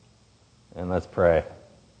And let's pray.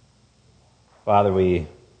 Father, we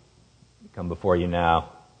come before you now.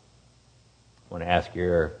 I want to ask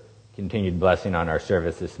your continued blessing on our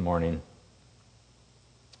service this morning.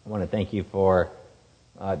 I want to thank you for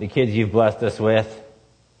the kids you've blessed us with,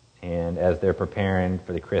 and as they're preparing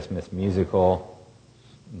for the Christmas musical,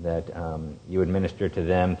 that you would minister to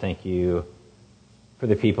them. Thank you for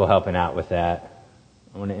the people helping out with that.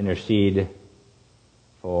 I want to intercede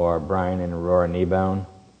for Brian and Aurora Kneebone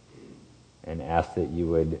and ask that you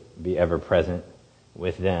would be ever present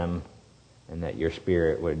with them and that your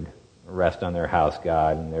spirit would rest on their house,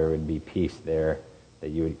 God, and there would be peace there, that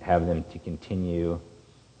you would have them to continue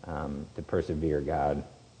to persevere, God.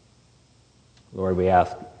 Lord, we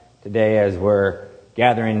ask today as we're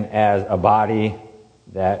gathering as a body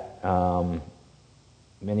that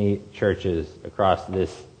many churches across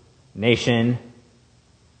this nation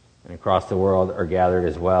and across the world are gathered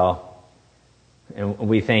as well. And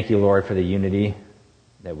we thank you, Lord, for the unity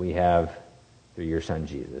that we have through your Son,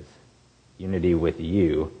 Jesus. Unity with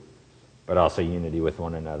you, but also unity with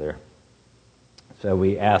one another. So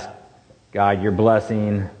we ask, God, your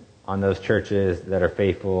blessing on those churches that are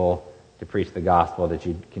faithful to preach the gospel, that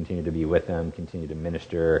you continue to be with them, continue to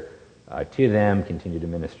minister to them, continue to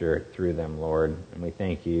minister through them, Lord. And we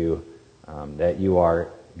thank you that you are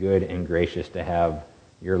good and gracious to have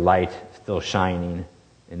your light still shining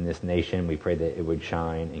in this nation. We pray that it would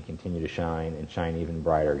shine and continue to shine and shine even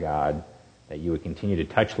brighter, God, that you would continue to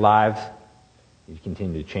touch lives, you'd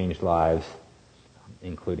continue to change lives,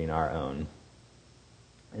 including our own.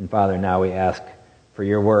 And Father, now we ask for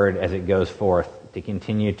your word as it goes forth to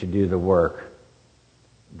continue to do the work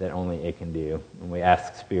that only it can do. And we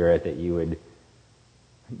ask, Spirit, that you would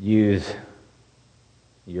use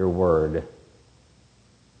your word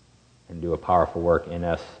and do a powerful work in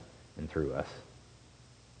us and through us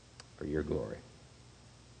for your glory.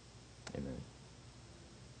 Amen.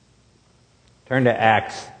 Turn to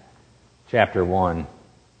Acts chapter 1.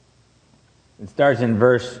 It starts in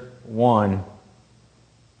verse 1.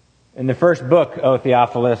 In the first book, O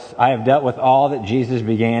Theophilus, I have dealt with all that Jesus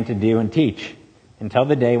began to do and teach until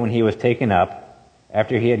the day when he was taken up,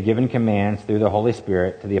 after he had given commands through the Holy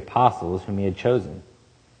Spirit to the apostles whom he had chosen.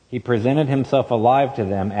 He presented himself alive to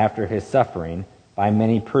them after his suffering by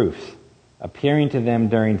many proofs, appearing to them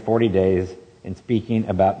during 40 days and speaking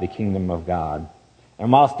about the kingdom of God.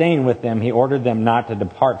 And while staying with them, he ordered them not to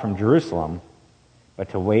depart from Jerusalem, but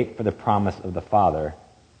to wait for the promise of the Father,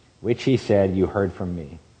 which he said, you heard from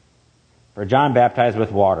me. For John baptized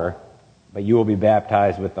with water, but you will be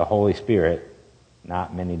baptized with the Holy Spirit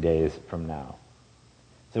not many days from now.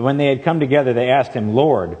 So when they had come together, they asked him,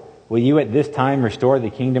 Lord, will you at this time restore the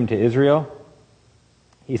kingdom to Israel?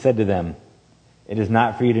 He said to them, it is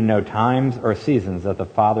not for you to know times or seasons that the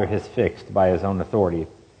Father has fixed by his own authority,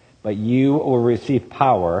 but you will receive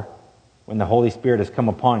power when the Holy Spirit has come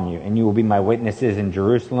upon you, and you will be my witnesses in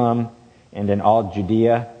Jerusalem and in all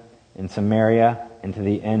Judea and Samaria and to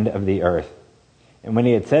the end of the earth. And when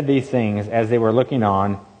he had said these things, as they were looking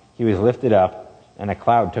on, he was lifted up, and a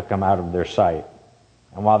cloud took him out of their sight.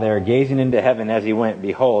 And while they were gazing into heaven as he went,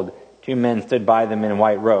 behold, two men stood by them in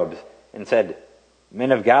white robes, and said,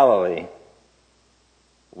 Men of Galilee,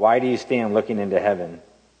 why do you stand looking into heaven?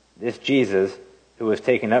 This Jesus, who was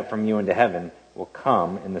taken up from you into heaven, will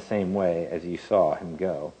come in the same way as you saw him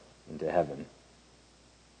go into heaven.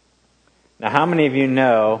 Now, how many of you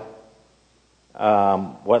know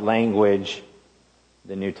what language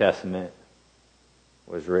the New Testament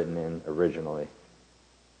was written in originally?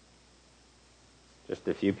 Just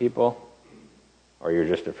a few people? Or you're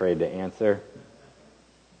just afraid to answer?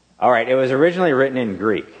 All right, it was originally written in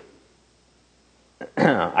Greek.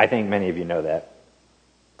 I think many of you know that.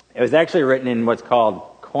 It was actually written in what's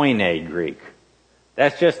called Koine Greek.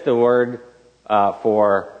 That's just the word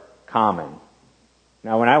for common.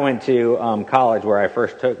 Now, when I went to college where I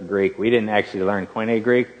first took Greek, we didn't actually learn Koine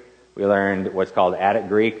Greek. We learned what's called Attic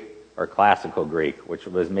Greek or Classical Greek, which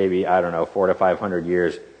was maybe, 400 to 500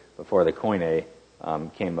 years before the Koine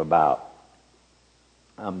came about.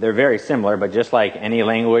 They're very similar, but just like any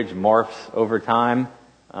language morphs over time,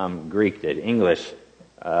 Greek did. English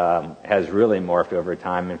has really morphed over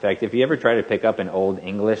time. In fact, if you ever try to pick up an old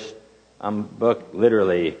English book,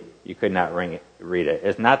 literally you could not read it.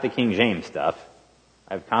 It's not the King James stuff.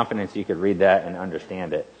 I have confidence you could read that and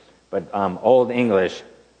understand it. But Old English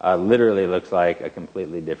literally looks like a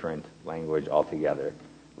completely different language altogether.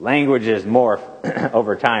 Languages morph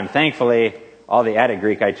over time. Thankfully, all the Attic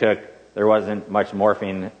Greek I took, there wasn't much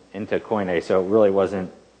morphing into Koine, so it really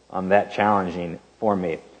wasn't that challenging for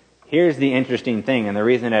me. Here's the interesting thing, and the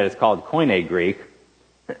reason that it's called Koine Greek,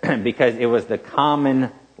 because it was the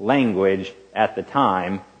common language at the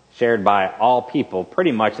time, shared by all people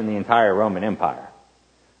pretty much in the entire Roman Empire.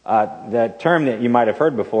 The term that you might have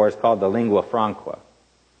heard before is called the lingua franca.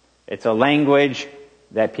 It's a language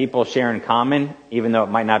that people share in common, even though it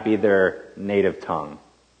might not be their native tongue.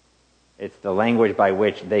 It's the language by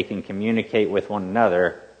which they can communicate with one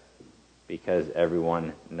another because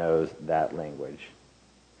everyone knows that language.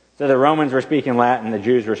 So the Romans were speaking Latin, the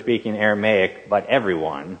Jews were speaking Aramaic, but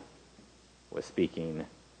everyone was speaking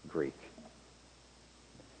Greek.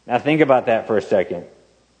 Now think about that for a second.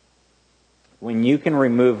 When you can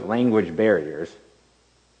remove language barriers,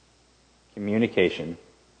 communication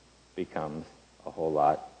becomes a whole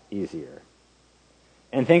lot easier.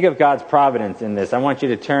 And think of God's providence in this. I want you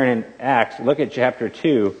to turn in Acts, look at chapter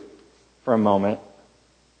 2 for a moment.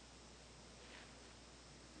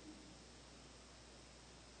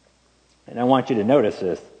 And I want you to notice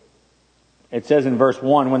this. It says in verse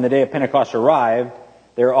 1, when the day of Pentecost arrived,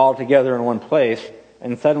 they were all together in one place,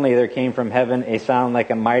 and suddenly there came from heaven a sound like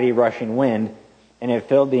a mighty rushing wind, and it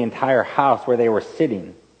filled the entire house where they were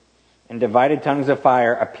sitting. And divided tongues of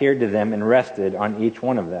fire appeared to them and rested on each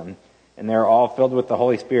one of them. And they were all filled with the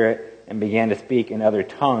Holy Spirit and began to speak in other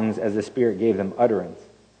tongues as the Spirit gave them utterance.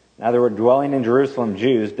 Now there were dwelling in Jerusalem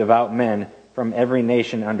Jews, devout men from every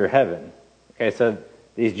nation under heaven. Okay, so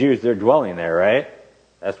these Jews, they're dwelling there, right?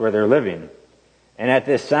 That's where they're living. And at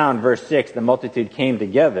this sound, verse 6, the multitude came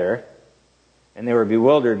together, and they were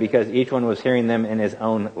bewildered because each one was hearing them in his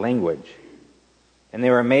own language. And they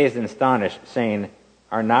were amazed and astonished, saying,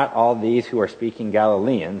 are not all these who are speaking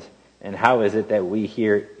Galileans? And how is it that we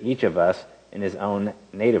hear each of us in his own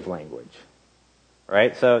native language?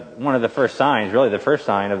 Right? So one of the first signs, really the first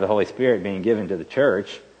sign of the Holy Spirit being given to the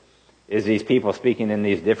church, is these people speaking in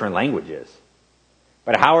these different languages.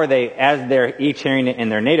 But how are they, as they're each hearing it in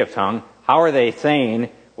their native tongue, how are they saying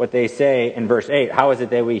what they say in verse 8? How is it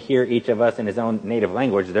that we hear each of us in his own native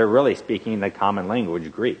language? They're really speaking the common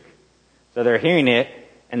language, Greek. So they're hearing it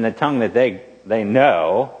in the tongue that they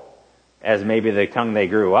know, as maybe the tongue they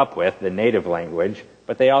grew up with, the native language,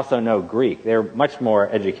 but they also know Greek. They're much more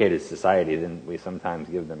educated society than we sometimes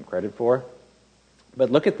give them credit for.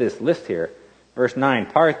 But look at this list here. Verse 9,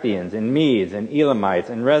 Parthians and Medes and Elamites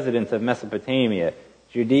and residents of Mesopotamia,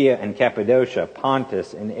 Judea and Cappadocia,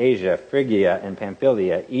 Pontus and Asia, Phrygia and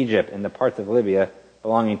Pamphylia, Egypt and the parts of Libya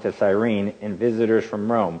belonging to Cyrene, and visitors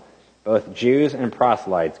from Rome, both Jews and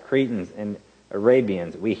proselytes, Cretans and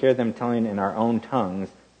Arabians. We hear them telling in our own tongues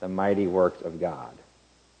the mighty works of God.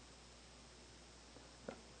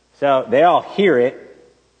 So they all hear it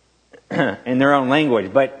in their own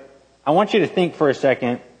language. But I want you to think for a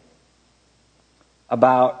second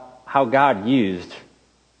about how God used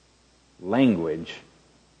language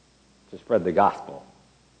to spread the gospel.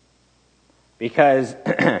 Because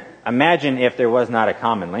imagine if there was not a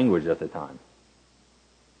common language at the time.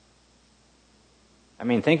 I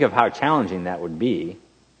mean, think of how challenging that would be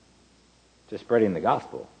to spreading the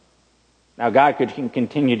gospel. Now, God could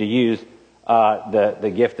continue to use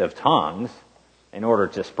the gift of tongues in order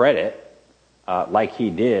to spread it, like he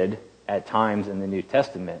did at times in the New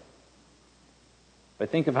Testament. But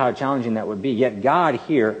think of how challenging that would be. Yet God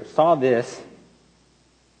here saw this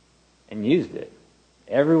and used it.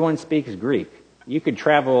 Everyone speaks Greek. You could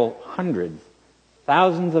travel hundreds,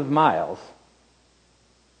 thousands of miles,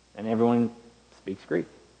 and everyone speaks Greek.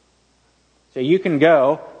 So you can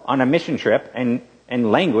go on a mission trip, and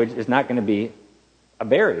language is not going to be a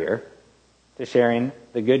barrier to sharing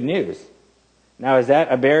the good news. Now, is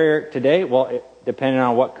that a barrier today? Well, depending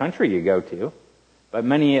on what country you go to. But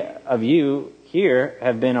many of you here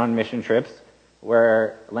have been on mission trips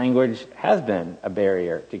where language has been a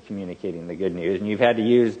barrier to communicating the good news, and you've had to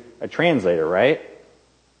use a translator, right?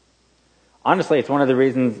 Honestly, it's one of the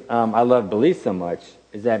reasons I love Belize so much,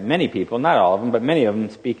 is that many people, not all of them, but many of them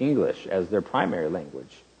speak English as their primary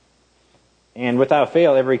language. And without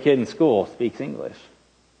fail, every kid in school speaks English.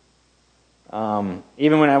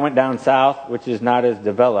 Even when I went down south, which is not as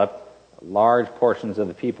developed, large portions of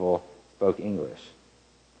the people spoke English.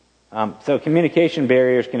 So communication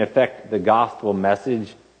barriers can affect the gospel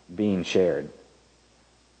message being shared.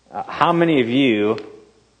 How many of you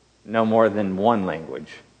know more than one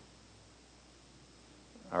language?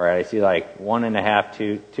 All right, I see like 1.5,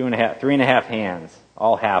 2, 2.5, 3.5 hands,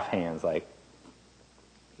 all half hands. Like,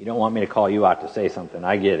 you don't want me to call you out to say something.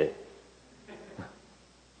 I get it.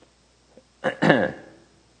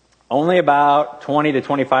 Only about 20 to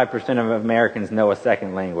 25% of Americans know a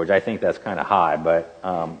second language. I think that's kind of high, but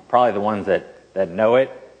probably the ones that know it,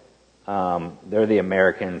 they're the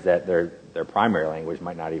Americans that their primary language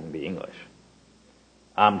might not even be English.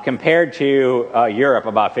 Compared to Europe,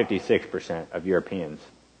 about 56% of Europeans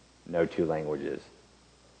no two languages.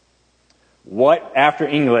 After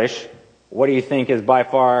English, what do you think is by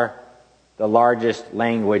far the largest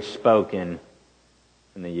language spoken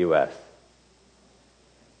in the U.S.?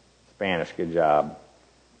 Spanish, good job.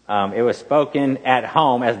 It was spoken at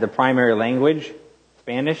home as the primary language,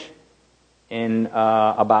 Spanish, in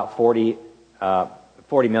about 40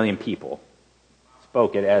 million people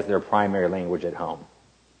spoke it as their primary language at home.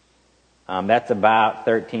 That's about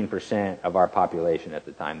 13% of our population at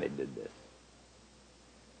the time they did this.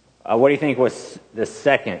 What do you think was the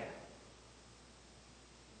second?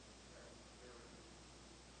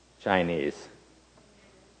 Chinese.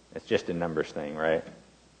 It's just a numbers thing, right?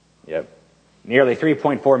 Yep. Nearly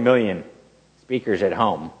 3.4 million speakers at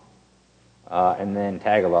home. And then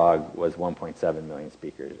Tagalog was 1.7 million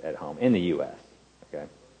speakers at home in the U.S. Okay.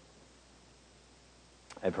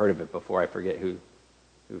 I've heard of it before. I forget who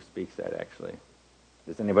speaks that, actually.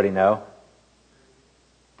 Does anybody know?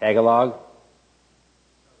 Tagalog?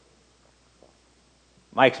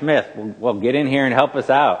 Mike Smith, well, get in here and help us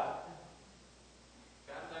out.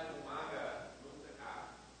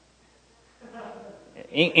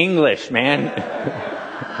 English, man.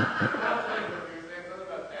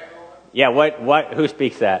 Yeah, who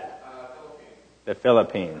speaks that? The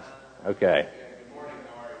Philippines. Okay. Good morning,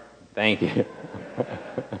 how are you? Thank you.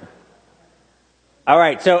 All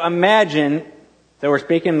right, so we're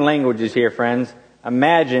speaking languages here, friends.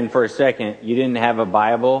 Imagine for a second you didn't have a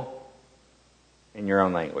Bible in your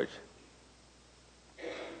own language.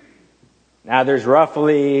 Now, there's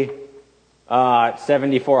roughly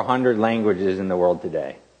 7,400 languages in the world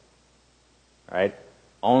today. Right?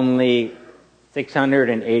 Only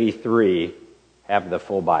 683 have the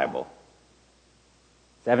full Bible.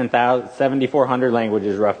 7,400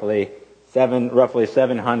 languages, roughly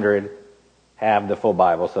 700 have the full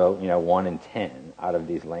Bible. So 1 in 10 out of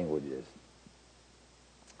these languages.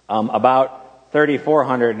 About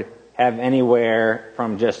 3,400 have anywhere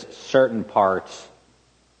from just certain parts.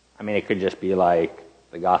 I mean, it could just be like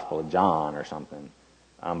the Gospel of John or something.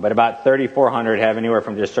 But about 3,400 have anywhere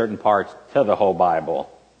from just certain parts to the whole Bible.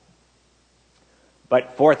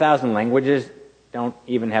 But 4,000 languages don't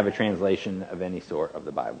even have a translation of any sort of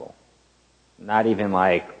the Bible. Not even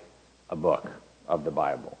like a book of the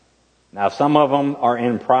Bible. Now, some of them are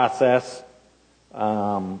in process.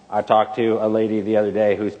 I talked to a lady the other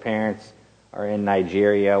day whose parents are in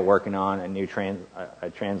Nigeria working on a new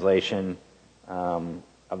translation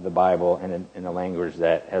of the Bible in a language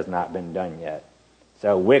that has not been done yet.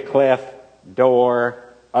 So Wycliffe, Door,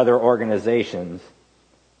 other organizations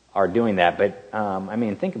are doing that. But,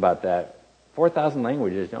 think about that. 4,000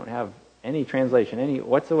 languages don't have any translation, any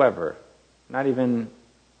whatsoever. Not even,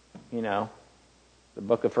 the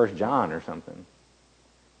book of 1 John or something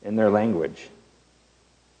in their language.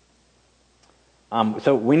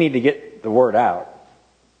 So we need to get the word out.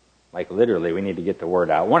 Like literally, we need to get the word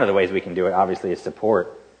out. One of the ways we can do it, obviously, is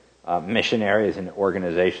support missionaries and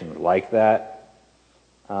organizations like that.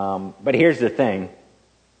 But here's the thing.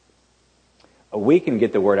 We can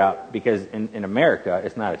get the word out because in America,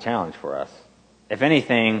 it's not a challenge for us. If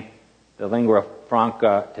anything, the lingua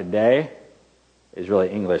franca today is really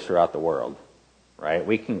English throughout the world, right?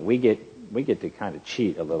 We get to kind of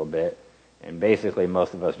cheat a little bit, and basically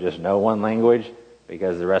most of us just know one language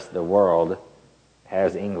because the rest of the world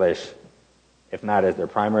has English, if not as their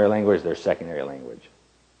primary language, their secondary language.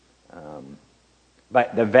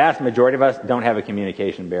 But the vast majority of us don't have a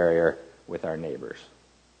communication barrier with our neighbors.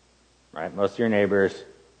 Right? Most of your neighbors,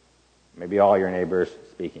 maybe all your neighbors,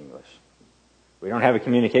 speak English. We don't have a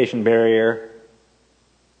communication barrier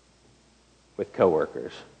with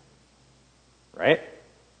coworkers. Right?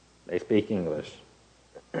 They speak English.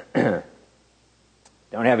 Don't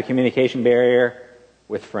have a communication barrier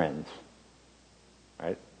with friends.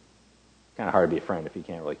 Right? It's kind of hard to be a friend if you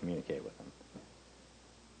can't really communicate with them.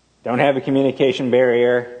 Don't have a communication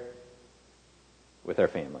barrier with our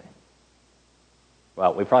family.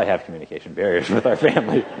 Well, we probably have communication barriers with our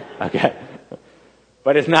family. Okay.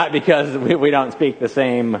 But it's not because we don't speak the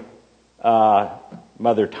same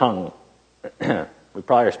mother tongue. We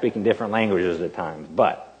probably are speaking different languages at times.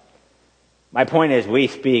 But my point is we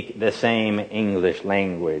speak the same English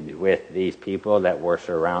language with these people that we're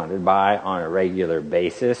surrounded by on a regular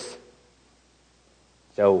basis.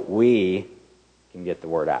 So we can get the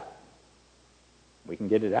word out. We can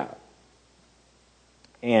get it out.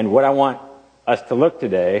 And what I want us to look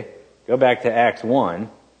today, go back to Acts 1.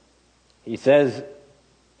 He says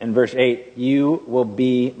in verse 8, you will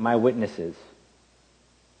be my witnesses.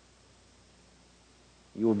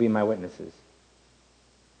 You will be my witnesses.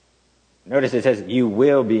 Notice it says, you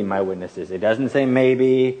will be my witnesses. It doesn't say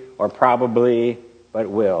maybe or probably. but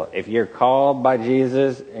will. If you're called by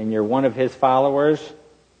Jesus and you're one of his followers,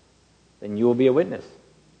 then you will be a witness.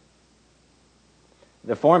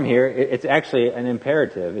 The form here, it's actually an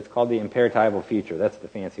imperative. It's called the imperatival future. That's the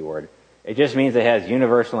fancy word. It just means it has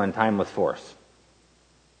universal and timeless force.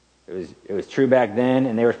 It was true back then,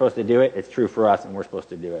 and they were supposed to do it. It's true for us, and we're supposed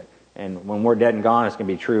to do it. And when we're dead and gone, it's going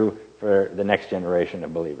to be true for the next generation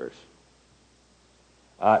of believers.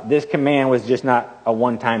 This command was just not a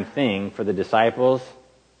one-time thing for the disciples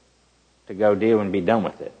to go do and be done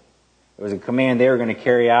with it. It was a command they were going to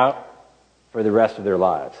carry out for the rest of their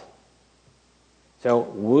lives. So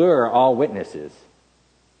we're all witnesses.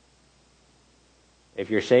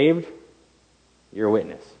 If you're saved, you're a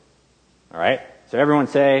witness. All right? So everyone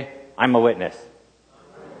say, I'm a witness.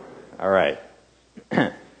 All right.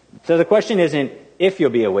 So the question isn't if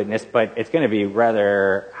you'll be a witness, but it's going to be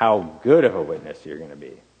rather how good of a witness you're going to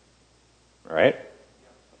be. All right?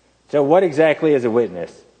 So what exactly is a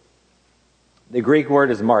witness? The Greek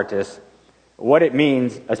word is martis. What it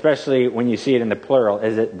means, especially when you see it in the plural,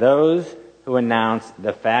 is that those who announce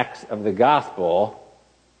the facts of the gospel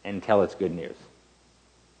and tell its good news.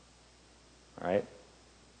 All right?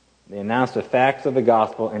 They announce the facts of the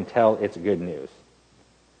gospel and tell its good news.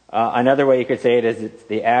 Another way you could say it is it's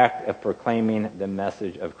the act of proclaiming the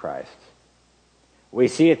message of Christ. We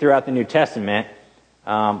see it throughout the New Testament.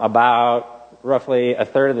 About roughly a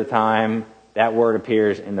third of the time, that word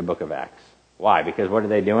appears in the book of Acts. Why? Because what are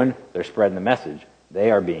they doing? They're spreading the message.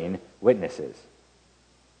 They are being witnesses.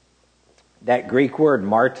 That Greek word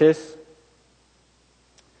martis,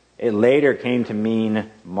 it later came to mean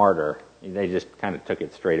martyr. They just kind of took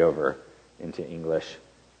it straight over into English.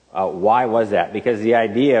 Why was that? Because the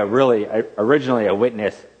idea really, originally a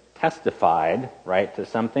witness testified, right, to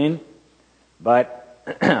something. But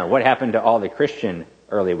what happened to all the Christian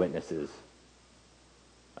early witnesses?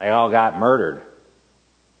 They all got murdered.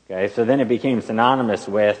 Okay, so then it became synonymous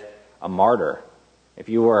with a martyr. If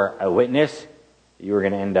you were a witness, you were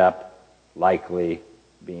going to end up likely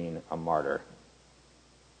being a martyr.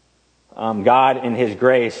 God, in his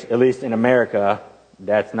grace, at least in America,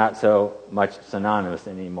 that's not so much synonymous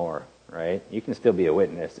anymore, right? You can still be a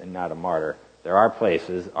witness and not a martyr. There are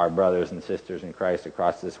places, our brothers and sisters in Christ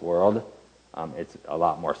across this world, it's a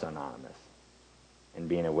lot more synonymous. And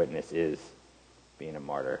being a witness is being a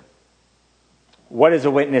martyr. What does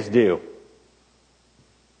a witness do?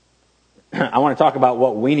 I want to talk about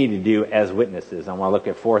what we need to do as witnesses. I want to look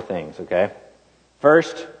at 4 things, okay?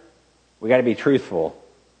 First, we got to be truthful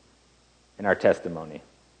in our testimony.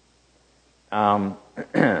 I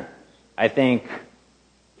think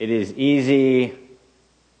it is easy.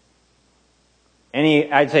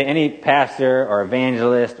 I'd say any pastor or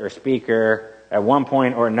evangelist or speaker at one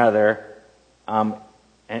point or another,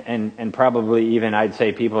 and probably even I'd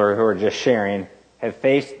say people who are just sharing, have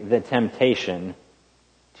faced the temptation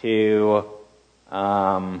to,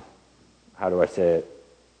 how do I say it?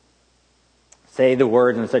 Say the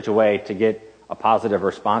words in such a way to get a positive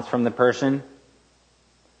response from the person,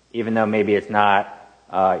 even though maybe it's not,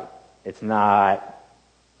 they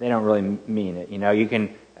don't really mean it. You know, you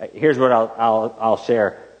can, here's what I'll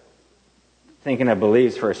share. Thinking of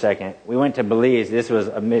Belize for a second. We went to Belize. This was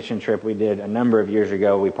a mission trip we did a number of years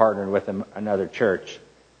ago. We partnered with another church.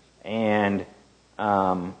 And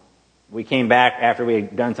we came back after we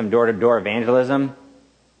had done some door-to-door evangelism.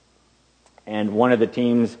 And one of the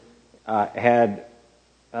teams had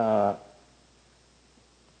some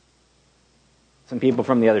people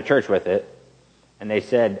from the other church with it. And they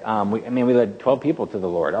said, we led 12 people to the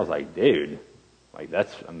Lord. I was like, dude, like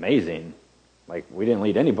that's amazing. Like, we didn't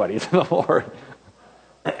lead anybody to the Lord.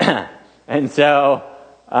 And so,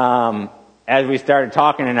 as we started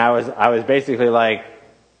talking, and I was basically like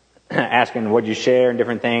asking, "What'd you share?" and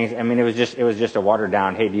different things. I mean, it was just a watered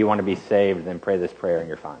down. Hey, do you want to be saved? Then pray this prayer, and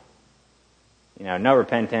you're fine. You know, no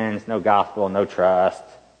repentance, no gospel, no trust.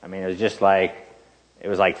 I mean, it was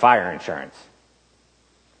like fire insurance.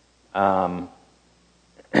 And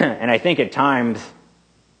I think at times,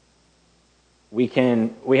 we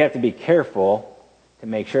have to be careful to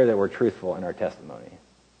make sure that we're truthful in our testimony.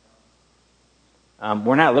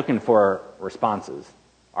 We're not looking for responses.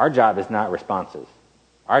 Our job is not responses.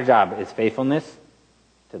 Our job is faithfulness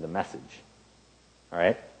to the message. All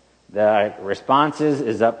right? The responses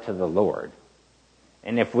is up to the Lord.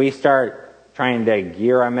 And if we start trying to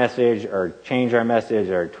gear our message or change our message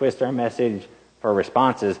or twist our message for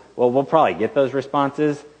responses, well, we'll probably get those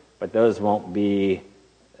responses, but those won't be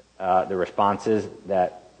the responses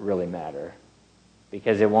that really matter,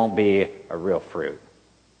 because it won't be a real fruit.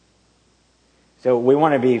 So we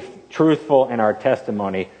want to be truthful in our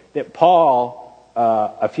testimony. That Paul,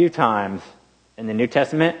 a few times in the New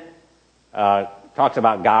Testament talks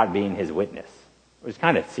about God being his witness. It was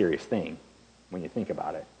kind of a serious thing when you think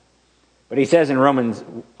about it. But he says in Romans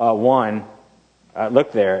 1,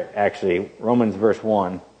 look there actually, Romans verse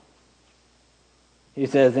 1. He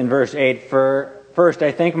says in verse 8, First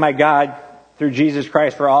I thank my God through Jesus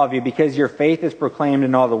Christ for all of you, because your faith is proclaimed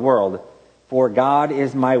in all the world. For God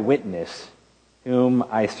is my witness, whom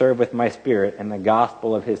I serve with my spirit, and the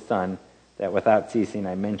gospel of his Son, that without ceasing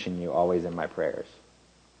I mention you always in my prayers.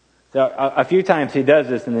 So a few times he does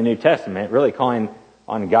this in the New Testament, really calling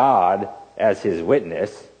on God as his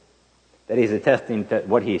witness, that he's attesting that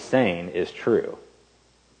what he's saying is true.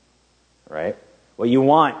 Right? Well, you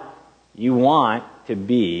want to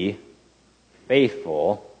be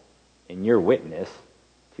faithful in your witness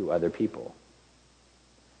to other people.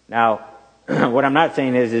 Now, what I'm not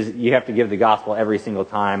saying is you have to give the gospel every single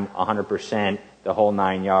time, 100%, the whole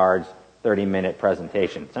 9 yards, 30-minute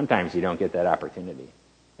presentation. Sometimes you don't get that opportunity.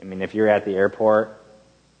 I mean, if you're at the airport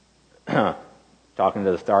talking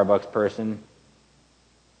to the Starbucks person,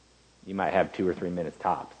 you might have 2 or 3 minutes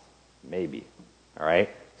tops, maybe. All right?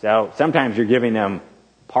 So sometimes you're giving them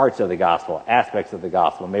parts of the gospel, aspects of the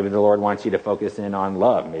gospel. Maybe the Lord wants you to focus in on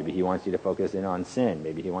love. Maybe he wants you to focus in on sin.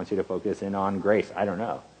 Maybe he wants you to focus in on grace. I don't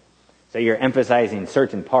know. So you're emphasizing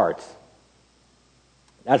certain parts.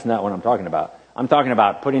 That's not what I'm talking about. I'm talking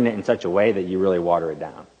about putting it in such a way that you really water it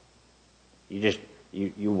down.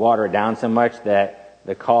 You water it down so much that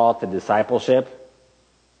the call to discipleship,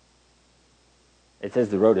 it says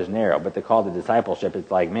the road is narrow, but the call to discipleship, it's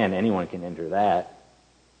like, man, anyone can enter that.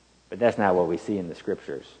 But that's not what we see in the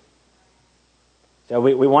scriptures. So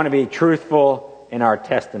we want to be truthful in our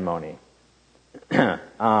testimony.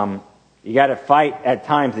 You got to fight at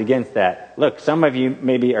times against that. Look, some of you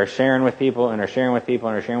maybe are sharing with people and are sharing with people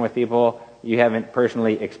and are sharing with people. You haven't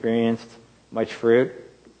personally experienced much fruit.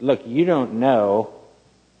 Look, you don't know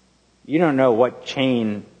what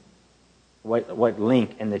chain, what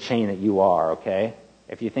link in the chain that you are, okay?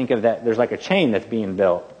 If you think of that, there's like a chain that's being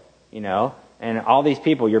built, and all these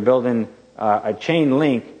people, you're building a chain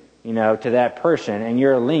link, to that person, and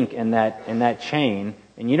you're a link in that chain,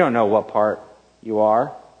 and you don't know what part you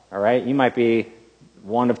are, all right? You might be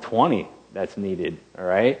one of 20 that's needed, all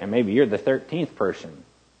right? And maybe you're the 13th person,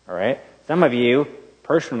 all right? Some of you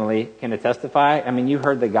personally can testify. I mean, you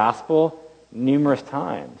heard the gospel numerous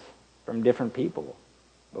times from different people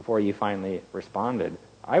before you finally responded.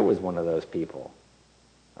 I was one of those people,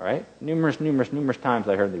 all right? Numerous times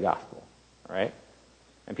I heard the gospel, all right?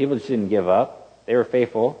 And people just didn't give up. They were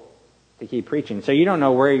faithful to keep preaching. So you don't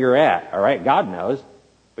know where you're at, all right? God knows,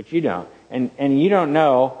 but you don't. And you don't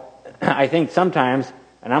know, I think sometimes,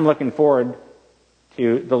 and I'm looking forward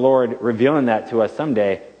to the Lord revealing that to us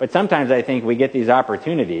someday, but sometimes I think we get these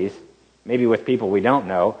opportunities, maybe with people we don't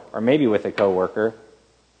know, or maybe with a coworker,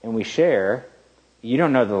 and we share. You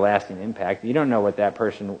don't know the lasting impact. You don't know what that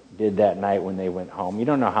person did that night when they went home. You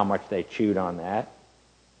don't know how much they chewed on that.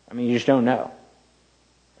 I mean, you just don't know.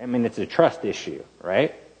 I mean, it's a trust issue,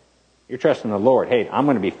 right? You're trusting the Lord. Hey, I'm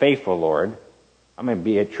going to be faithful, Lord. I'm going to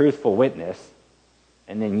be a truthful witness.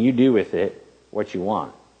 And then you do with it what you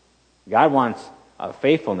want. God wants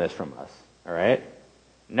faithfulness from us, all right?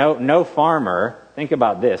 No farmer, think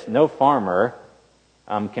about this, no farmer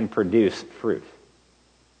can produce fruit.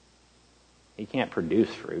 He can't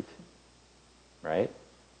produce fruit, right?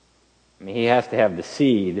 I mean, he has to have the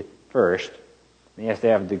seed first, and he has to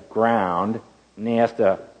have the ground, and he has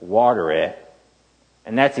to water it.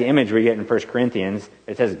 And that's the image we get in 1 Corinthians.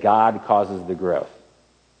 It says God causes the growth.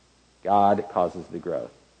 God causes the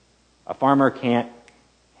growth. A farmer can't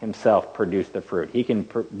himself produce the fruit. He can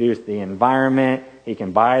produce the environment, he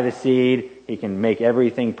can buy the seed, he can make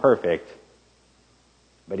everything perfect.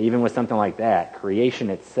 But even with something like that, creation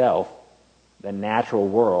itself, the natural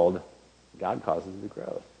world, God causes the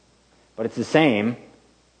growth. But it's the same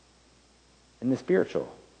in the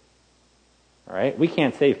spiritual. All right? We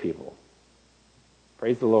can't save people.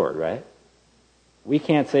 Praise the Lord, right? We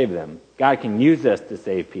can't save them. God can use us to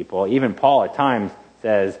save people. Even Paul at times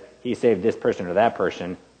says he saved this person or that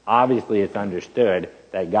person. Obviously, it's understood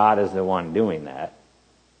that God is the one doing that.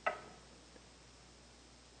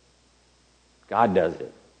 God does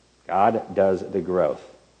it. God does the growth.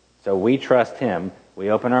 So we trust him. We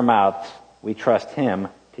open our mouths. We trust him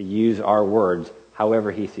to use our words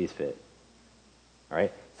however he sees fit. All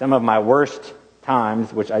right? Some of my worst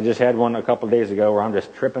times, which I just had one a couple days ago where I'm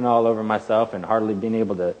just tripping all over myself and hardly being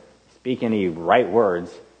able to speak any right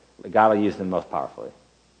words, God will use them most powerfully.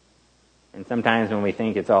 And sometimes when we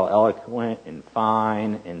think it's all eloquent and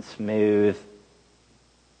fine and smooth,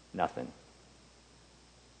 nothing.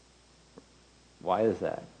 Why is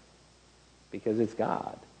that? because it's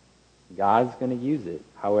God. God's going to use it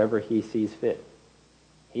however he sees fit.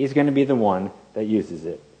 He's going to be the one that uses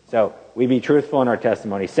it. So we be truthful in our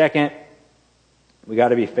testimony. Second, we got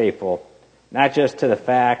to be faithful, not just to the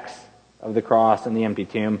facts of the cross and the empty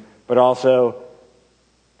tomb, but also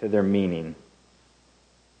to their meaning.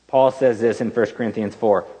 Paul says this in 1 Corinthians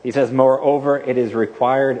 4. He says, moreover, it is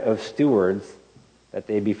required of stewards that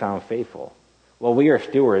they be found faithful. Well, we are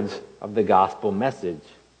stewards of the gospel message.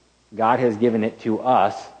 God has given it to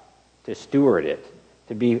us to steward it,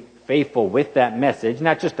 to be faithful with that message,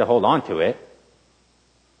 not just to hold on to it,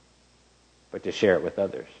 but to share it with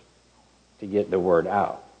others, to get the word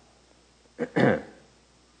out.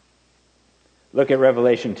 Look at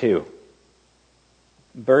Revelation 2.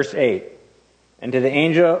 Verse 8. And to the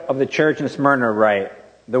angel of the church in Smyrna write,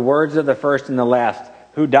 the words of the first and the last,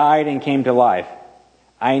 who died and came to life.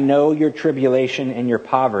 I know your tribulation and your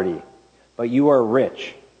poverty, but you are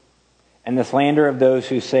rich, and the slander of those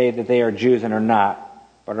who say that they are Jews and are not,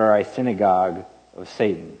 but are a synagogue of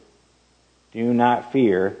Satan. Do not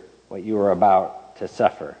fear what you are about to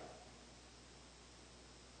suffer.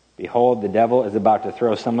 Behold, the devil is about to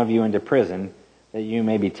throw some of you into prison, that you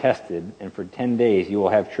may be tested, and for 10 days you will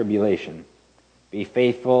have tribulation. Be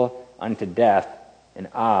faithful unto death, and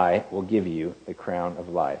I will give you the crown of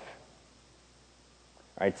life.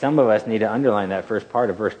 All right, some of us need to underline that first part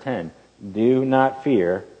of verse 10. Do not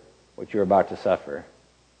fear what you're about to suffer.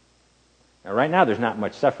 Now, right now, there's not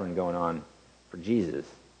much suffering going on for Jesus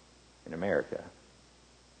in America.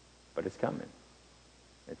 But it's coming.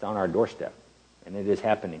 It's on our doorstep. And it is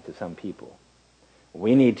happening to some people.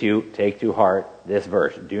 We need to take to heart this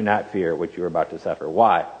verse. Do not fear what you are about to suffer.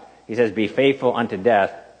 Why? He says, be faithful unto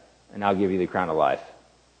death, and I'll give you the crown of life.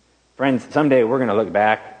 Friends, someday we're going to look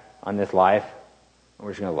back on this life, and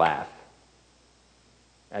we're just going to laugh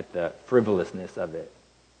at the frivolousness of it,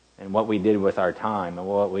 and what we did with our time, and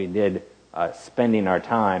what we did spending our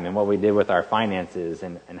time, and what we did with our finances,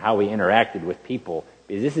 and how we interacted with people.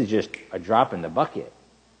 Because this is just a drop in the bucket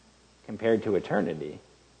compared to eternity.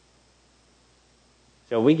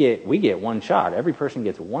 So we get one shot. Every person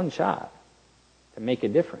gets one shot to make a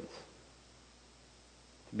difference,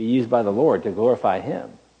 to be used by the Lord to glorify Him.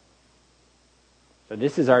 So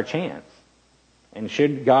this is our chance. And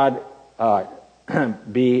should God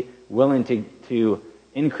be willing to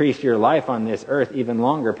increase your life on this earth even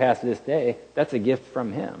longer past this day, that's a gift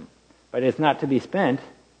from Him. But it's not to be spent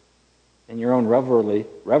in your own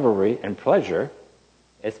revelry and pleasure.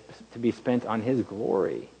 It's to be spent on His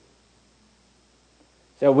glory.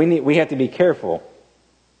 So we have to be careful,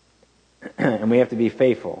 and we have to be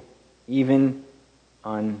faithful, even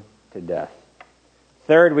unto death.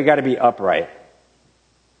 Third, we got to be upright.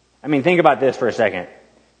 I mean, think about this for a second.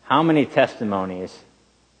 How many testimonies,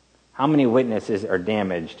 how many witnesses are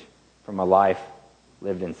damaged from a life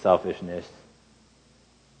lived in selfishness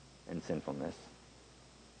and sinfulness?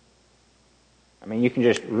 I mean, you can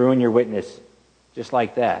just ruin your witness just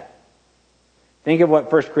like that. Think of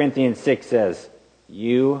what 1 Corinthians 6 says.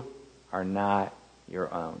 You are not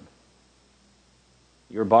your own.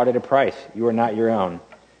 You were bought at a price. You are not your own.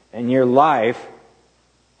 And your life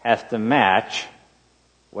has to match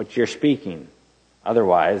what you're speaking.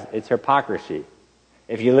 Otherwise, it's hypocrisy.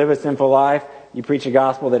 If you live a sinful life, you preach a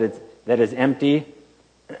gospel that is empty,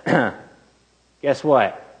 guess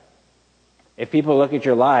what? If people look at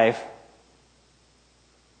your life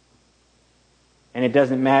and it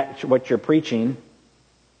doesn't match what you're preaching,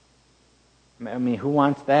 I mean, who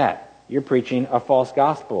wants that? You're preaching a false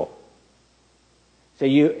gospel. So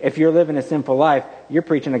if you're living a sinful life, you're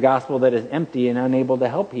preaching a gospel that is empty and unable to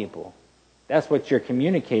help people. That's what you're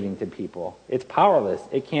communicating to people. It's powerless.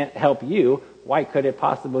 It can't help you. Why could it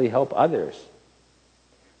possibly help others?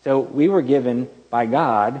 So we were given by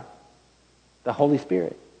God the Holy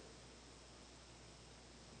Spirit.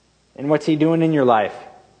 And what's He doing in your life?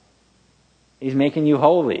 He's making you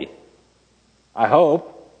holy. I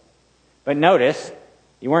hope. But notice,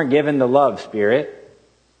 you weren't given the love spirit,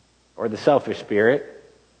 or the selfish spirit,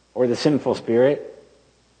 or the sinful spirit.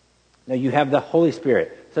 No, you have the Holy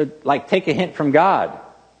Spirit. So, take a hint from God.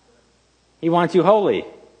 He wants you holy.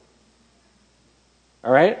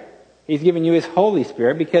 All right? He's given you His Holy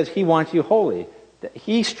Spirit because He wants you holy.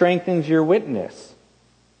 He strengthens your witness.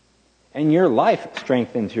 And your life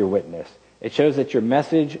strengthens your witness. It shows that your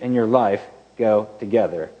message and your life go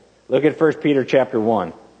together. Look at 1 Peter chapter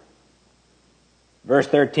 1. Verse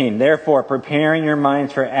 13, therefore, preparing your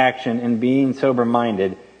minds for action and being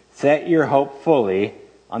sober-minded, set your hope fully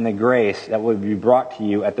on the grace that will be brought to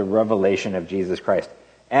you at the revelation of Jesus Christ.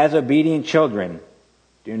 As obedient children,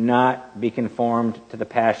 do not be conformed to the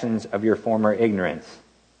passions of your former ignorance,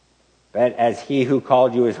 But as he who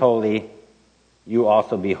called you is holy, you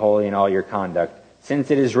also be holy in all your conduct,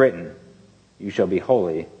 since it is written, you shall be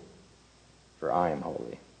holy, for I am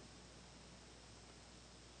holy.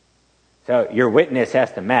 So your witness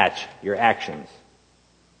has to match your actions,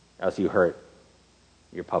 else you hurt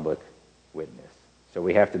your public witness. So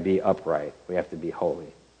we have to be upright. We have to be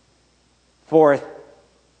holy. Fourth,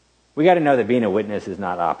 we got to know that being a witness is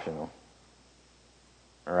not optional.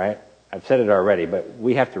 All right? I've said it already, but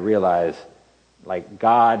we have to realize, like,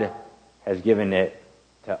 God has given it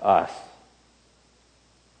to us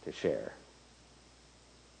to share.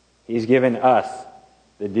 He's given us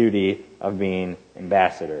the duty of being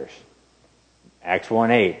ambassadors. Acts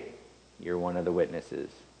 1:8, you're one of the witnesses.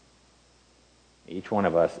 Each one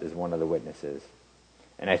of us is one of the witnesses.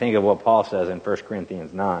 And I think of what Paul says in 1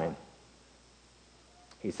 Corinthians 9.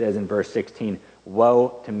 He says in verse 16,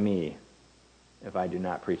 woe to me if I do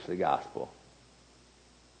not preach the gospel.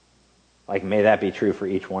 Like, may that be true for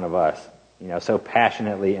each one of us. You know, so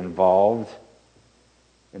passionately involved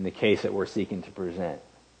in the case that we're seeking to present.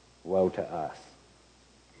 Woe to us.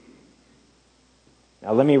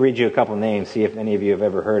 Now let me read you a couple names, see if any of you have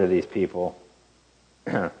ever heard of these people.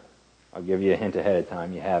 I'll give you a hint ahead of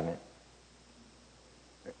time, you haven't.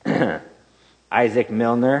 Isaac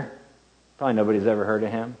Milner, probably nobody's ever heard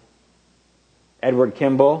of him. Edward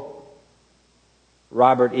Kimball,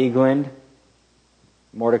 Robert Egeland,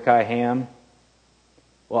 Mordecai Ham.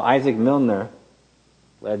 Well, Isaac Milner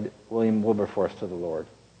led William Wilberforce to the Lord.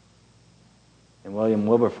 And William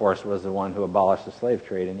Wilberforce was the one who abolished the slave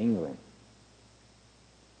trade in England.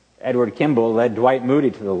 Edward Kimball led Dwight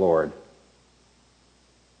Moody to the Lord.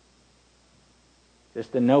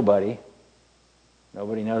 Just a nobody.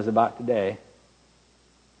 Nobody knows about today.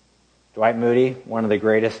 Dwight Moody, one of the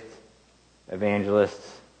greatest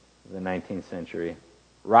evangelists of the 19th century.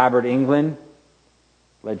 Robert England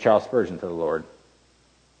led Charles Spurgeon to the Lord.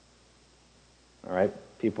 All right,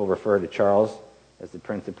 people refer to Charles as the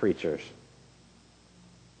Prince of Preachers.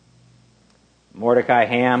 Mordecai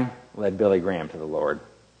Ham led Billy Graham to the Lord.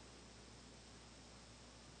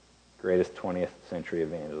 Greatest 20th century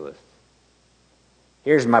evangelist.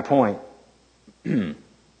 Here's my point.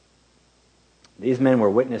 These men were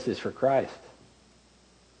witnesses for Christ.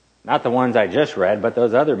 Not the ones I just read, but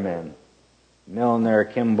those other men. Milner,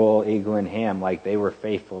 Kimball, Egeland, Ham, like they were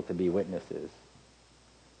faithful to be witnesses.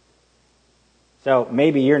 So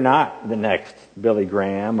maybe you're not the next Billy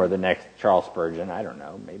Graham or the next Charles Spurgeon. I don't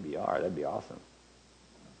know. Maybe you are. That'd be awesome.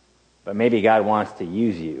 But maybe God wants to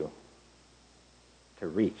use you to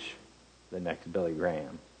reach the next Billy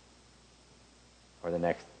Graham or the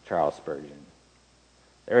next Charles Spurgeon.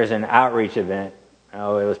 There was an outreach event, it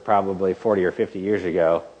was probably 40 or 50 years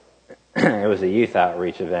ago. It was a youth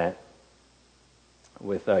outreach event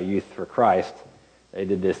with Youth for Christ. They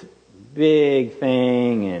did this big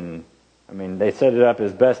thing, and I mean, they set it up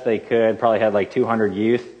as best they could, probably had like 200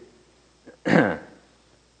 youth.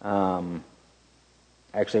 Actually,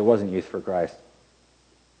 it wasn't Youth for Christ.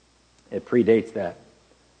 It predates that.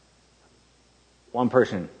 One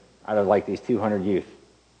person out of like these 200 youth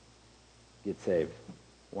gets saved.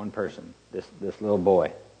 One person, this little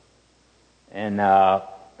boy. And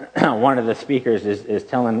one of the speakers is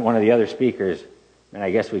telling one of the other speakers, and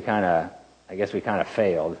I guess we kind of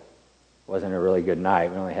failed. Wasn't a really good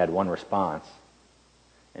night. We only had one response.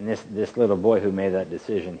 And this little boy who made that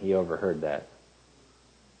decision, he overheard that.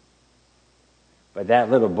 But that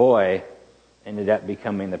little boy ended up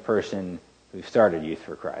becoming the person who started Youth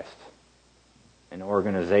for Christ, an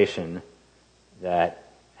organization that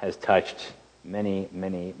has touched many,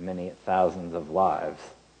 many, many thousands of lives,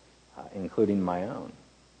 including my own.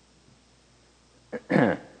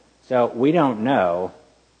 So we don't know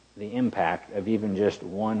the impact of even just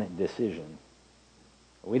one decision.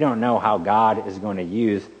 We don't know how God is going to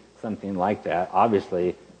use something like that.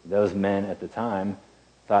 Obviously, those men at the time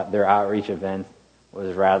thought their outreach event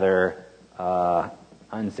was rather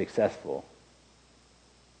unsuccessful.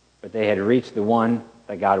 But they had reached the one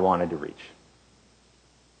that God wanted to reach.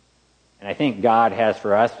 And I think God has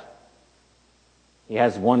for us, He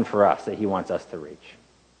has one for us that He wants us to reach.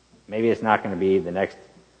 Maybe it's not going to be the next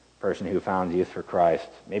person who founds Youth for Christ.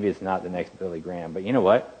 Maybe it's not the next Billy Graham. But you know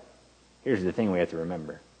what? Here's the thing we have to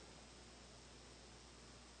remember.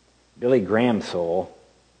 Billy Graham's soul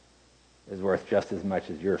is worth just as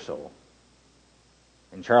much as your soul.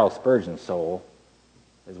 And Charles Spurgeon's soul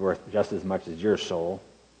is worth just as much as your soul.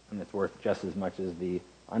 And it's worth just as much as the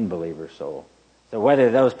unbeliever's soul. So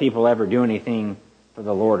whether those people ever do anything for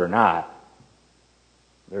the Lord or not,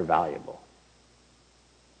 they're valuable.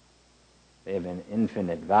 They have an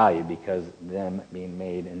infinite value because of them being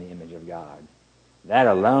made in the image of God. That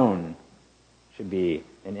alone should be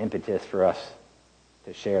an impetus for us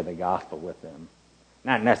to share the gospel with them.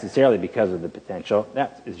 Not necessarily because of the potential.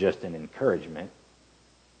 That is just an encouragement.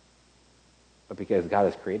 But because God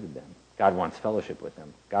has created them. God wants fellowship with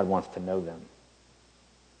them. God wants to know them.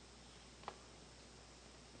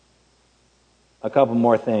 A couple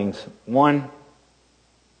more things. One,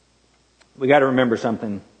 we got to remember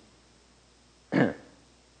something. The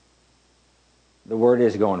word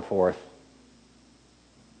is going forth.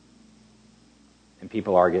 And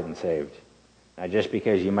people are getting saved. Now, just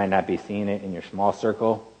because you might not be seeing it in your small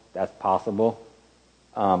circle, that's possible.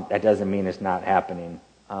 That doesn't mean it's not happening.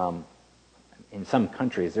 In some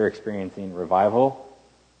countries, they're experiencing revival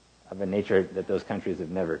of a nature that those countries have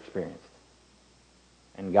never experienced.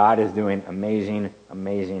 And God is doing amazing,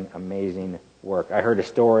 amazing, amazing work. I heard a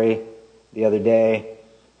story the other day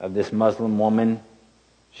of this Muslim woman.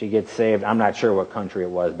 She gets saved. I'm not sure what country it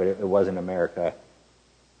was, but it was in America.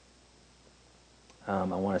 I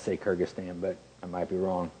want to say Kyrgyzstan, but I might be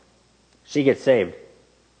wrong. She gets saved.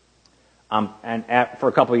 For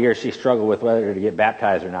a couple of years, she struggled with whether to get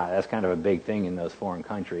baptized or not. That's kind of a big thing in those foreign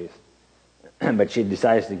countries. But she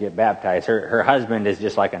decides to get baptized. Her husband is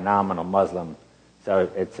just like a nominal Muslim. So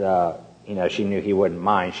it's, she knew he wouldn't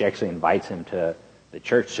mind. She actually invites him to the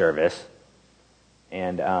church service.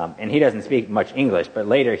 And he doesn't speak much English, but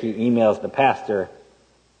later he emails the pastor.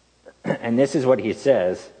 And this is what he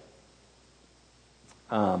says.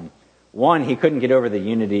 One, he couldn't get over the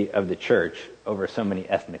unity of the church over so many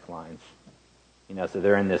ethnic lines. So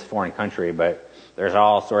they're in this foreign country, but there's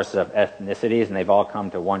all sorts of ethnicities, and they've all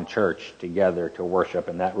come to one church together to worship,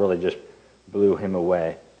 and that really just blew him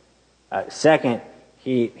away. Second,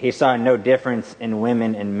 he saw no difference in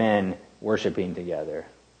women and men worshiping together,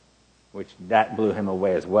 which that blew him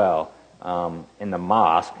away as well. In the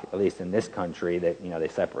mosque, at least in this country, that they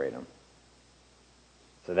separate them.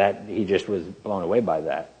 So that he just was blown away by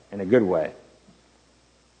that in a good way.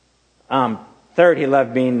 Third, he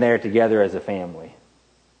loved being there together as a family.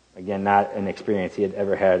 Again, not an experience he had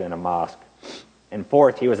ever had in a mosque. And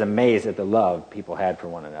fourth, he was amazed at the love people had for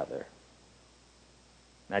one another.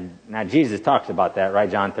 Now Jesus talks about that, right?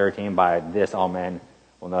 John 13, by this all men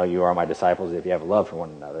will know you are my disciples if you have love for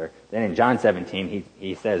one another. Then in John 17,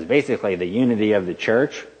 he says basically the unity of the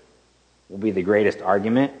church will be the greatest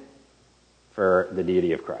argument for the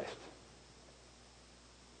deity of Christ.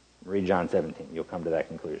 Read John 17. You'll come to that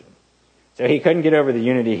conclusion. So he couldn't get over the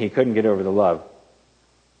unity. He couldn't get over the love.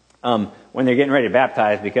 When they're getting ready to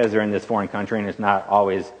baptize, because they're in this foreign country and it's not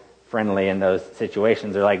always friendly in those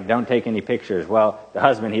situations, they're like, don't take any pictures. Well, the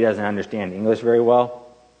husband, he doesn't understand English very well.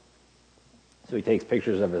 So he takes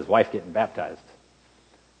pictures of his wife getting baptized.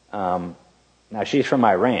 Now, she's from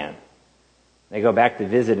Iran. They go back to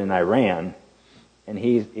visit in Iran. And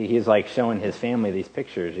he's like showing his family these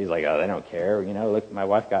pictures. He's like, oh, they don't care. Look, my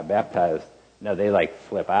wife got baptized. No, they like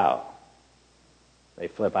flip out. They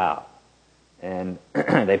flip out. And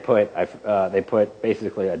they put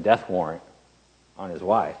basically a death warrant on his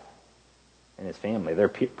wife and his family. They're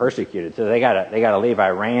persecuted. So they gotta leave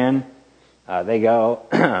Iran. They go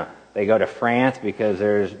to France because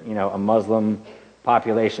there's, a Muslim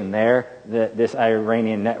population there. This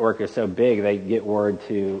Iranian network is so big, they get word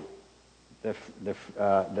to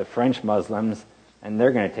the French Muslims, and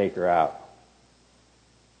they're going to take her out.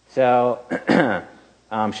 So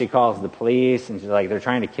she calls the police, and she's like, they're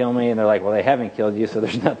trying to kill me. And they're like, well, they haven't killed you, so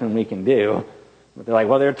there's nothing we can do. But they're like,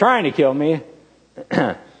 well, they're trying to kill me.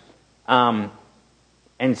 And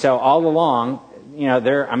so all along,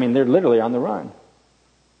 they're literally on the run.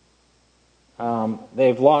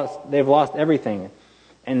 They've lost everything.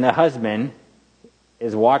 And the husband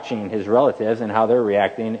is watching his relatives and how they're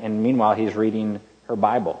reacting, and meanwhile he's reading her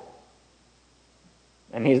Bible.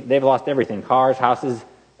 And they've lost everything, cars, houses,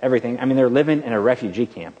 everything. They're living in a refugee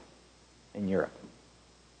camp in Europe.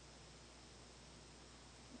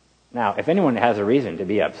 Now, if anyone has a reason to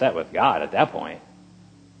be upset with God at that point,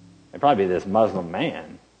 it'd probably be this Muslim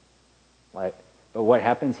man. But what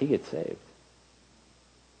happens? He gets saved.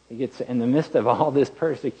 He gets, in the midst of all this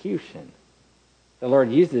persecution, the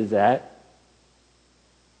Lord uses that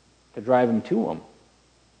to drive him to him,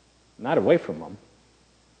 not away from him.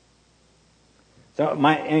 So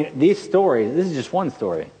these stories, this is just one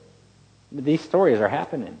story, but these stories are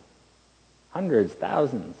happening. Hundreds,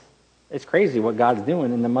 thousands. It's crazy what God's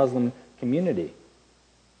doing in the Muslim community.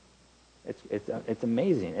 It's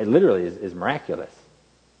amazing. It literally is miraculous.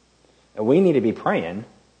 And we need to be praying,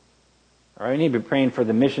 or we need to be praying for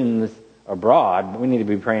the missions abroad, but we need to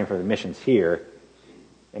be praying for the missions here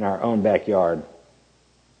in our own backyard.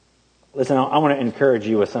 Listen, I want to encourage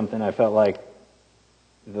you with something I felt like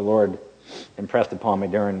the Lord impressed upon me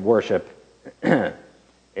during worship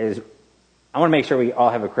is I want to make sure we all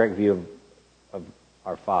have a correct view of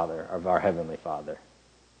our Father, of our Heavenly Father.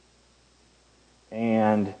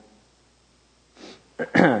 And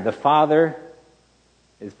the Father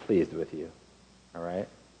is pleased with you, all right?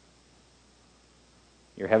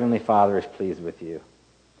 Your Heavenly Father is pleased with you.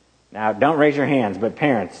 Now, don't raise your hands, but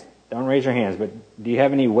parents, don't raise your hands, but do you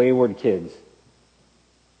have any wayward kids?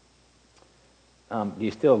 Do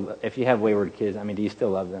you still, if you have wayward kids, do you still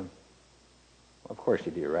love them? Well, of course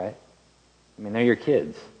you do, right? They're your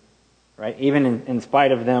kids, right? Even in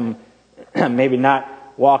spite of them maybe not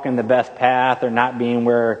walking the best path or not being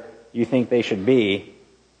where you think they should be,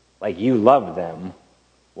 like you love them.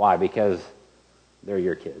 Why? Because they're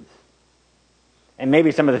your kids. And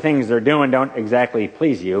maybe some of the things they're doing don't exactly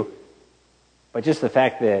please you, but just the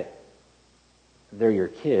fact that they're your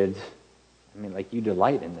kids, you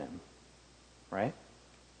delight in them, right?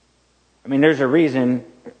 There's a reason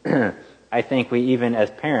I think we even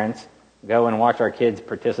as parents go and watch our kids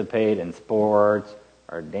participate in sports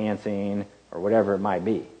or dancing or whatever it might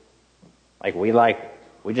be.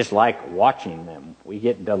 We just like watching them. We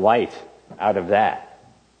get delight out of that.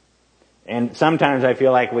 And sometimes I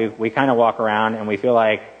feel like we kind of walk around and we feel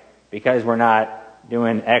like because we're not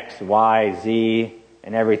doing X, Y, Z,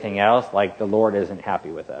 and everything else, like the Lord isn't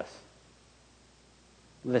happy with us.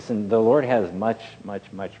 Listen, the Lord has much, much,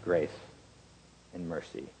 much grace and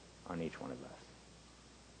mercy on each one of us.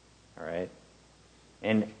 All right?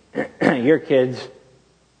 And your kids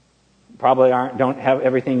probably don't have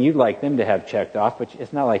everything you'd like them to have checked off, but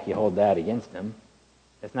it's not like you hold that against them.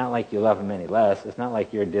 It's not like you love them any less. It's not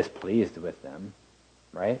like you're displeased with them,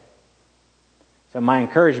 right? So my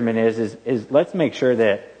encouragement is let's make sure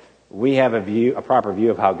that we have a proper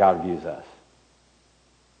view of how God views us.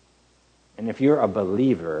 And if you're a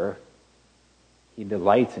believer, He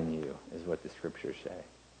delights in you, is what the Scriptures say.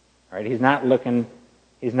 All right? He's not looking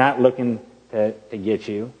to get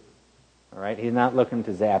you. All right? He's not looking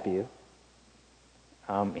to zap you.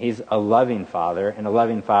 He's a loving Father, and a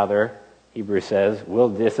loving Father, Hebrews says, will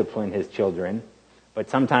discipline His children. But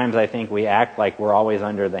sometimes I think we act like we're always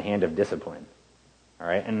under the hand of discipline. All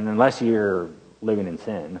right? And unless you're living in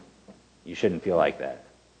sin, you shouldn't feel like that.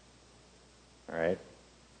 All right?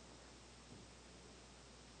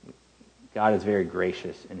 God is very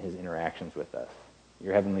gracious in His interactions with us.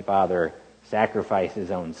 Your Heavenly Father sacrificed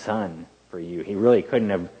His own Son for you. He really couldn't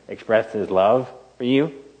have expressed His love for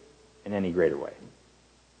you in any greater way.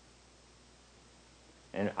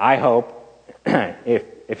 And I hope,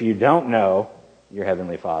 if you don't know your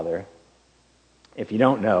Heavenly Father, if you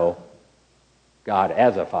don't know God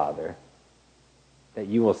as a Father, that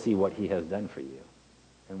you will see what He has done for you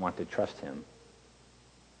and want to trust Him.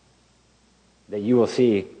 That you will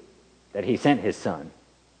see that He sent His Son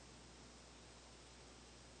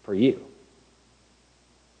for you.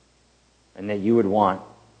 And that you would want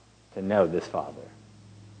to know this Father.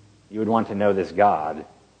 You would want to know this God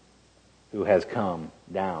who has come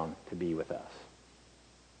down to be with us.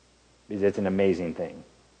 Because it's an amazing thing.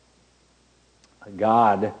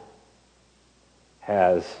 God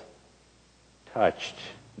has touched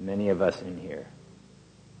many of us in here.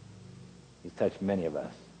 He's touched many of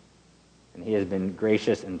us. And He has been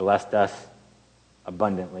gracious and blessed us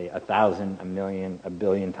abundantly, 1,000, 1,000,000,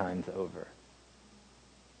 1,000,000,000 times over.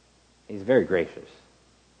 He's very gracious.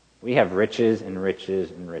 We have riches and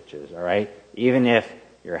riches and riches, all right? Even if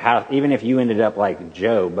you ended up like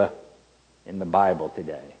Job in the Bible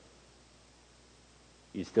today,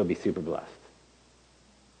 you'd still be super blessed.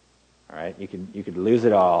 All right? You could lose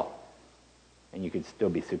it all, and you could still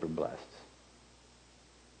be super blessed.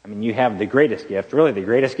 You have the greatest gift. Really, the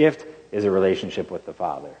greatest gift is a relationship with the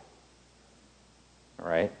Father. All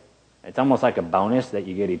right? It's almost like a bonus that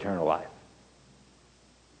you get eternal life.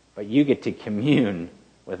 But you get to commune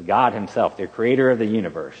with God Himself, the Creator of the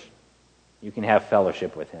universe. You can have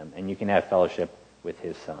fellowship with Him, and you can have fellowship with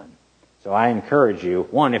His Son. So I encourage you,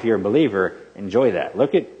 one, if you're a believer, enjoy that.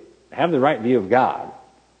 Have the right view of God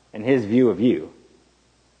and His view of you.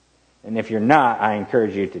 And if you're not, I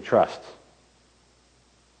encourage you to trust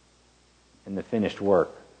in the finished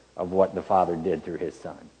work of what the Father did through His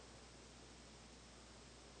Son.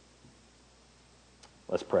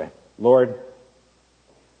 Let's pray. Lord,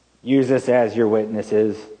 use us as your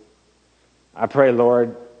witnesses. I pray,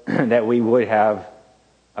 Lord, that we would have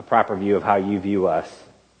a proper view of how you view us.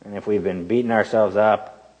 And if we've been beating ourselves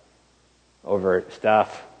up over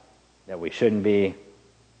stuff that we shouldn't be,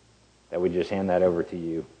 that we just hand that over to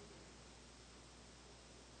you.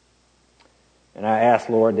 And I ask,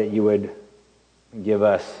 Lord, that you would give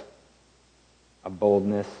us a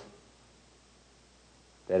boldness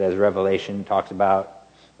that as Revelation talks about,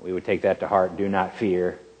 we would take that to heart. Do not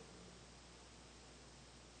fear.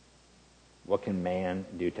 What can man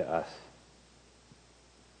do to us?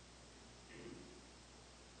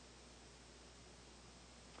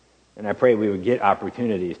 And I pray we would get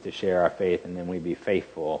opportunities to share our faith, and then we'd be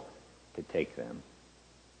faithful to take them.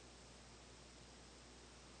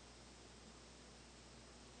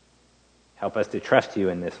 Help us to trust you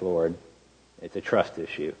in this, Lord. It's a trust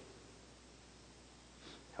issue.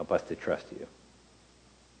 Help us to trust you.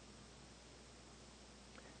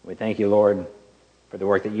 We thank you, Lord, for the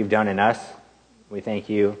work that you've done in us. We thank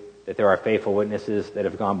you that there are faithful witnesses that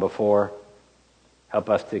have gone before. Help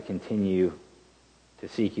us to continue to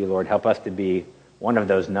seek you, Lord. Help us to be one of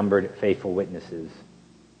those numbered faithful witnesses.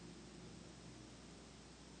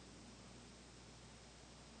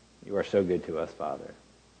 You are so good to us, Father.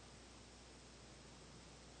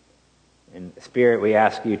 In Spirit, we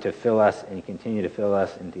ask you to fill us and continue to fill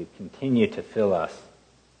us and to continue to fill us,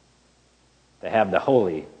 to have the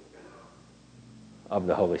holy of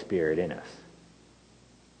the Holy Spirit in us,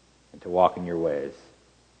 and to walk in your ways,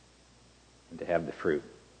 and to have the fruit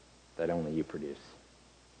that only you produce.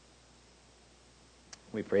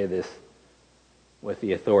 We pray this with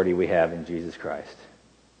the authority we have in Jesus Christ.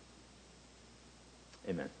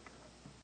 Amen.